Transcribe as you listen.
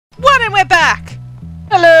And we're back!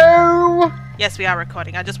 Hello! Yes, we are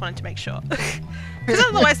recording. I just wanted to make sure. Because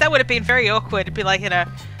otherwise that would have been very awkward. It'd be like, you know,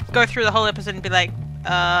 go through the whole episode and be like,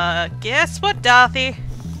 guess what, Dorothy?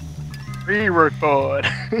 Re-record.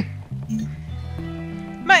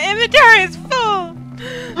 My inventory is full!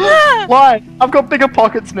 Why? I've got bigger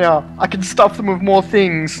pockets now. I can stuff them with more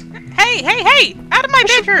things. Hey, hey, hey! Out of my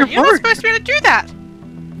bedroom! You're not supposed to be able to do that!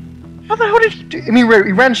 How the hell did you do? I mean,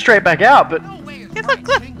 he ran straight back out, but... Yeah, look,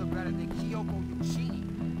 look!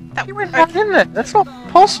 He went right in there. That's not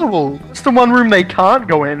possible. It's the one room they can't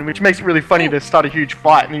go in, which makes it really funny to start a huge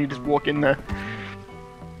fight and then you just walk in there.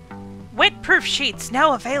 Wet-proof sheets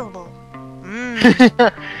now available.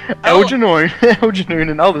 Algernon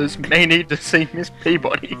and others may need to see Miss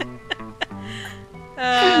Peabody.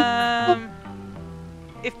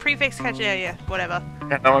 If prefix catch, yeah, whatever.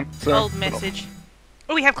 Yeah, that one. So, old message.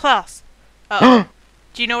 Oh, we have class. Oh.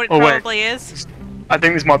 Do you know what it probably is? I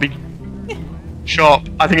think this might be shop.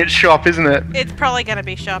 I think it's shop, isn't it? It's probably gonna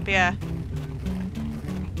be shop, yeah. Do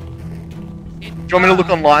you want me to look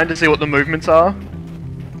online to see what the movements are?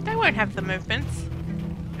 They won't have the movements.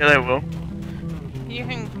 Yeah, they will. You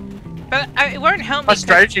can, but it won't help My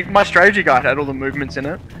me. my strategy guide had all the movements in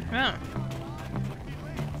it. Oh.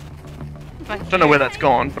 Don't know where that's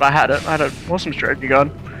gone, but I had it. I had an awesome strategy guide.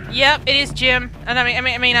 Yep, it is gym, and I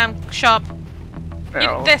mean, shop.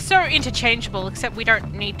 Oh. They're so interchangeable, except we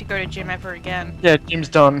don't need to go to gym ever again. Yeah, gym's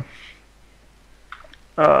done.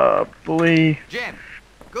 Bully. Jim,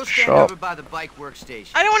 go stand Shop. over by the bike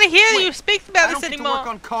workstation. I don't want to hear you speak about this I don't anymore. get to work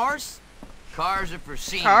on cars. Cars are for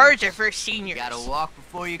seniors. Cars are for seniors. You gotta walk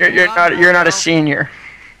before you. You're not a senior.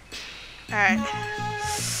 All right,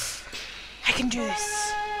 I can do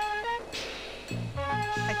this.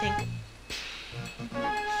 I think.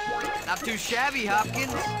 Not too shabby,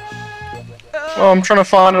 Hopkins. Oh, I'm trying to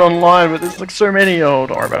find it online, but there's like so many. Oh,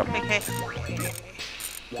 don't worry about it. Okay.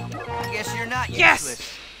 I guess you're not Yes!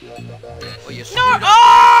 useless. Well, you No! screwed up,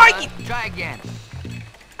 Oh! son. Try again.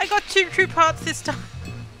 I got two true parts this time.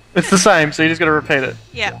 It's the same, so you just gotta repeat it.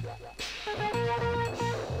 Yeah.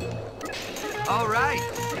 All right,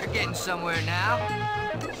 you're getting somewhere now.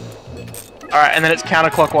 Alright, and then it's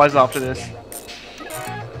counterclockwise after this.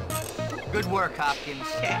 Good work, Hopkins.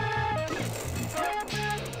 Okay.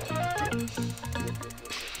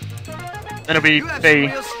 Then it'll be You have B.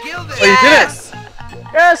 some real skill there. Oh, you did it!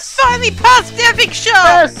 Yes! Finally passed the epic shop!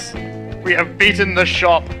 Yes! We have beaten the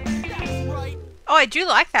shop. Oh, I do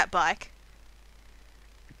like that bike.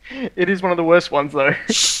 It is one of the worst ones, though.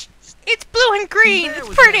 Shh! It's blue and green. There It's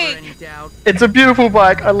was never pretty. any doubt. It's a beautiful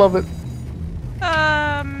bike. I love it.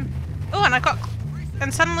 Oh, and I got,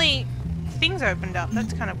 and suddenly things opened up.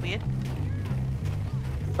 That's kind of weird.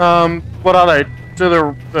 What are they? Do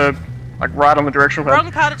the like right on the directional pad?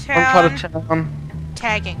 Wrong part of town. Wrong part of town.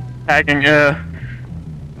 Tagging. Tagging, yeah.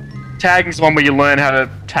 Tagging's the one where you learn how to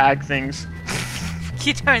tag things.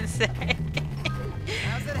 You don't say.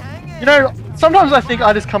 How's it hanging? You know, sometimes I think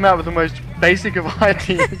I just come out with the most basic of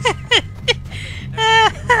ideas. You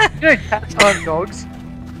know, cats aren't dogs.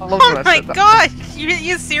 I love Oh when I my said that. gosh!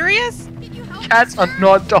 You're serious? Cats are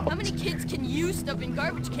not How dogs. many kids can use stuff in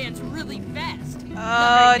garbage cans really fast?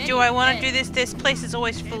 Do I want to do this? This place is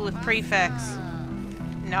always full of prefects.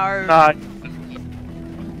 No.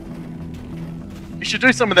 You should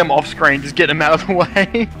do some of them off screen, just get them out of the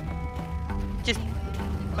way. Just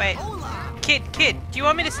wait. Kid, do you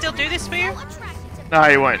want me to still do this for you? No,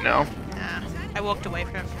 you won't now. Nah, I walked away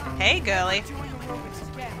from him. Hey, girly.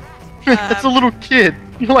 It's a little kid.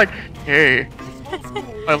 You're like, hey,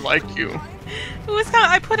 I like you. It was kind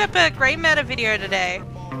of, I put up a Grey Matter video today,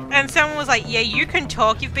 and someone was like, yeah, you can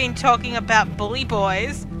talk. You've been talking about bully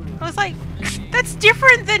boys. I was like, that's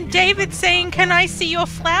different than David saying, can I see your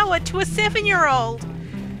flower to a 7-year-old?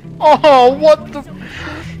 Oh, what the?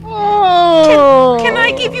 Oh. Can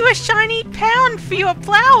I give you a shiny pound for your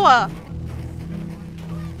flower?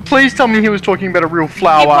 Please tell me he was talking about a real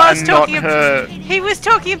flower and not her. He was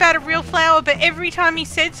talking about a real flower, but every time he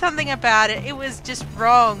said something about it, it was just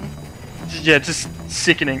wrong. Yeah, just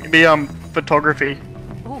sickening. It'd be photography.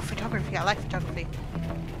 Ooh, photography. I like photography.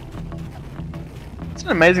 It's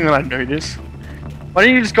amazing that I know this. Why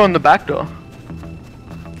don't you just go in the back door?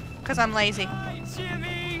 Because I'm lazy.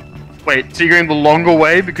 Wait, so you're going the longer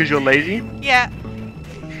way because you're lazy? Yeah.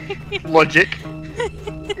 Logic.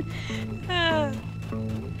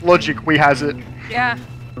 Logic, we has it. Yeah.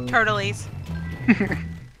 Turtlies.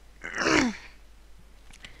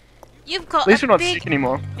 You've got At least a you're not big... sick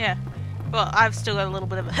anymore. Yeah. Well, I've still got a little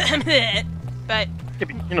bit of a... but... Yeah, but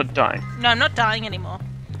you're not dying. No, I'm not dying anymore.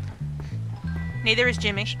 Neither is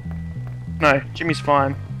Jimmy. No, Jimmy's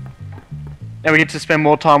fine. And we get to spend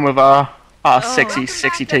more time with our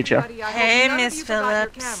sexy teacher. Hey, Miss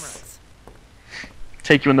Phillips.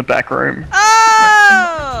 Take you in the back room.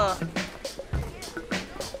 Oh!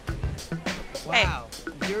 Wow,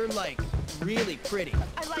 you're like really pretty.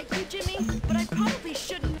 I like you, Jimmy, but I probably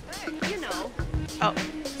shouldn't, you know. Oh,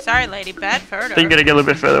 sorry, lady. Bad photo. I think you gotta get a little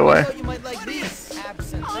bit further away. You might like these.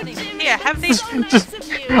 Absent. Oh, Jimmy, Yeah, have these. Just,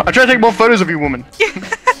 I try to take more photos of you, woman.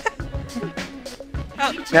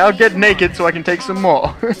 Oh, Now get naked so I can take some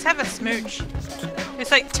more. let's have a smooch. It's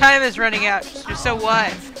like time is running out. So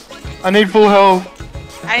what? I need full health.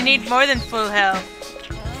 I need more than full health.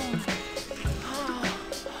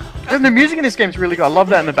 And the music in this game is really good. I love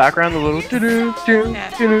that in the background. The little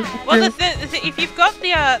Yeah. Well, if you've got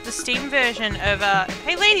the Steam version of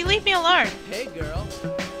hey lady, leave me alone. Hey, girl.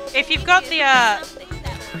 If you've got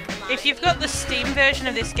the Steam version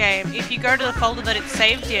of this game, if you go to the folder that it's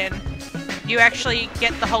saved in, you actually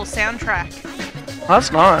get the whole soundtrack.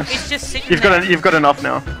 That's nice. It's just sitting You've there. got enough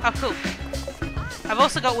now. Oh, cool. I've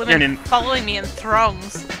also got women following me in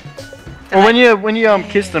throngs. Well, when you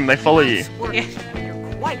kiss them, they follow you. Yeah.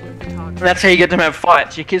 And that's how you get them to have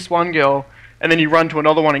fights. You kiss one girl, and then you run to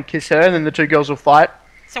another one and kiss her, and then the two girls will fight.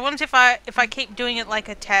 So what if I keep doing it like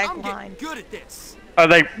a tagline? Good at this. Oh,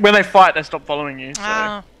 when they fight, they stop following you. So,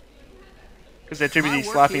 Oh. because they're too busy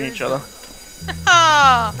slapping each other.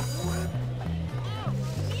 Oh.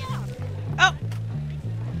 Oh.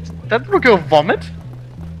 That little girl vomit?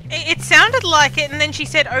 It sounded like it, and then she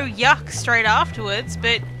said, "Oh yuck!" straight afterwards.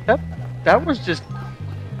 But That was just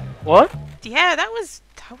what? yeah, that was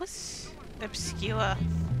obscure.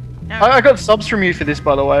 No. I got subs from you for this,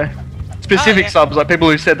 by the way. Specific yeah. subs, like people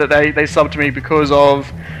who said that they subbed to me because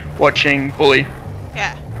of watching Bully.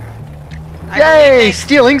 Yeah. Yay!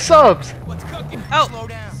 Stealing subs! What's cooking? Oh, Slow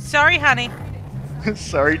down. sorry, honey.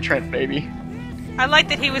 Sorry, Trent, baby. I like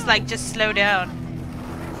that he was like, just slow down.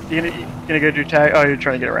 You gonna go do tag? Oh, you're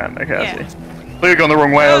trying to get around. Okay, Yeah. I see. But you're going the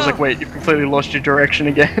wrong way. I was Oh. like, wait, you've completely lost your direction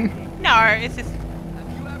again. No, it's just.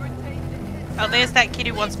 Oh, there's that kid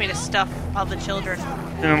who wants me to stuff other children.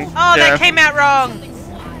 Oh, yeah. that came out wrong.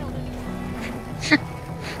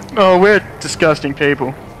 Oh, we're disgusting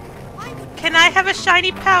people. Can I have a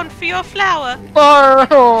shiny pound for your flower?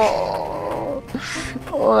 Oh,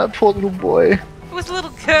 that poor little boy. It was a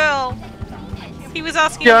little girl. He was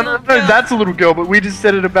asking Yeah, a no, little girl. that's a little girl, but we just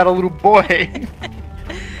said it about a little boy.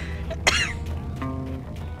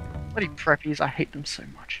 Bloody preppies, I hate them so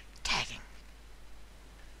much. Tagging.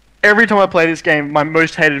 Every time I play this game, my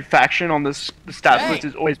most hated faction on the stats list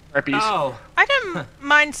is always preppies. Oh, I don't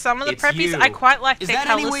mind some of the It's preppies. you. I quite like Is their that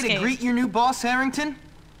color any way scheme. to greet your new boss, Harrington?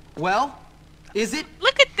 Well, is it?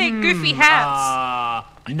 Look at their goofy hats.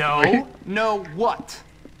 no. No, what?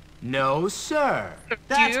 No, sir.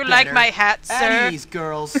 Do you like my hat, sir? At ease,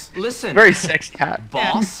 girls. Listen, Very sexy hat.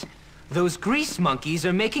 boss. Those grease monkeys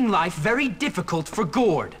are making life very difficult for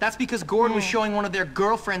Gord. That's because Gord was showing one of their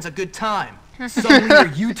girlfriends a good time. Some leader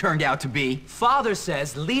you turned out to be. Father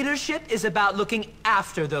says leadership is about looking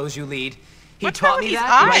after those you lead. He What's wrong taught with me his that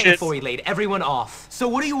eyes? right before he laid everyone off. So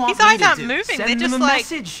what do you want His me eyes to aren't do? moving. Send They're them just a like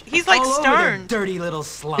message. he's like all over their stoned. dirty little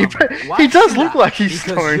slump. Why He does should look I? like he's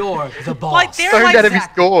because stoned. you're the boss. Like they're Stoned like out of his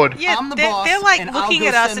gourd. Yeah, I'm the they're boss, like and I'll looking go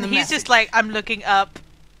at us, send and the he's just message. like, I'm looking up.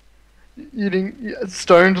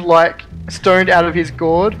 Stoned out of his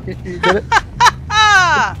gourd. You get it?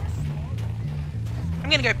 Ah! I'm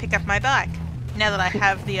gonna go pick up my bike now that I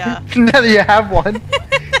have the. Now that you have one.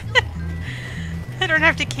 I don't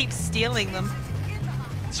have to keep stealing them.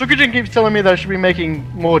 Sukujin keeps telling me that I should be making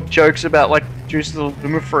more jokes about like juices of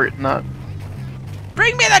luma fruit and that.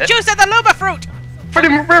 Bring me the juice of the Luma fruit.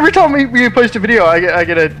 Every time we post a video, I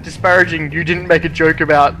get a disparaging. You didn't make a joke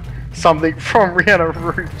about something from Rihanna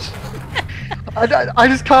Rouge. I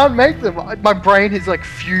just can't make them. My brain has like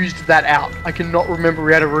fused that out. I cannot remember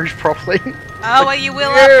Rihanna Rouge properly. Oh well, you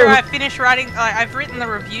will after I finish writing. I've written the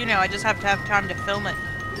review now. I just have to have time to film it.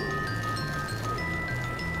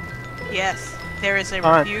 Yes, there is a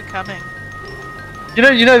review coming.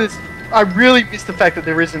 You know this. I really miss the fact that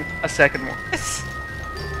there isn't a second one.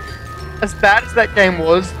 As bad as that game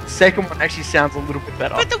was, the second one actually sounds a little bit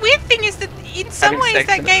better. But the weird thing is that in some Having ways sex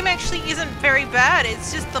that in it. game actually isn't very bad.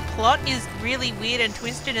 It's just the plot is really weird and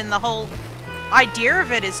twisted, and the whole idea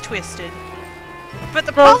of it is twisted. But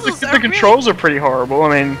the Well, puzzles the are controls are pretty horrible.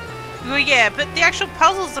 I mean, Well, yeah, but the actual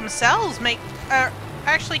puzzles themselves are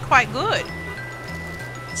actually quite good.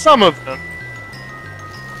 some of them.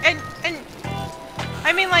 And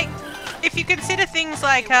I mean, like, if you consider things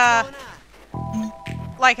like our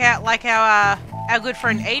good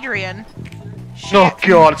friend Adrian. Oh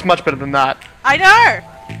god, it's much better than that. I know.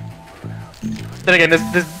 Then again,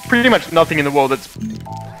 there's pretty much nothing in the world that's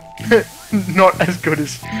not as good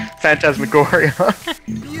as Phantasmagoria.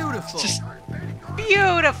 Beautiful. Just,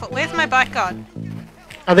 Beautiful. Where's my bike gone?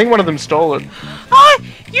 I think one of them stole it. Oh,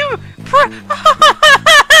 you.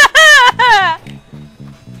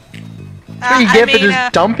 That's what you get for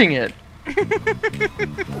just dumping it.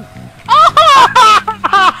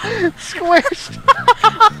 Squished.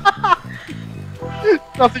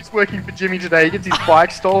 Nothing's working for Jimmy today. He gets his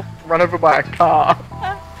bike stolen, run over by a car.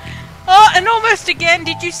 Oh, and almost again.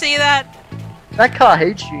 Did you see that? That car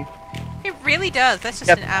hates you. It really does. That's just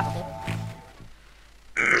Yep. an apple.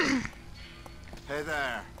 Hey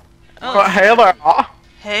there. Oh, hey there.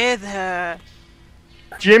 Hey there.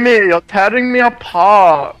 Jimmy, you're tearing me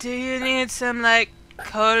apart. Do you need some, like,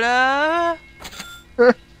 cola?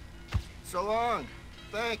 So long.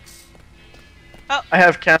 Thanks. I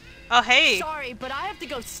have cancer. Oh, hey. Sorry, but I have to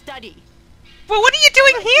go study. Well, what are you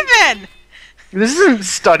doing here then? This isn't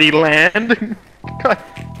study land. God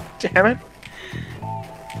damn it.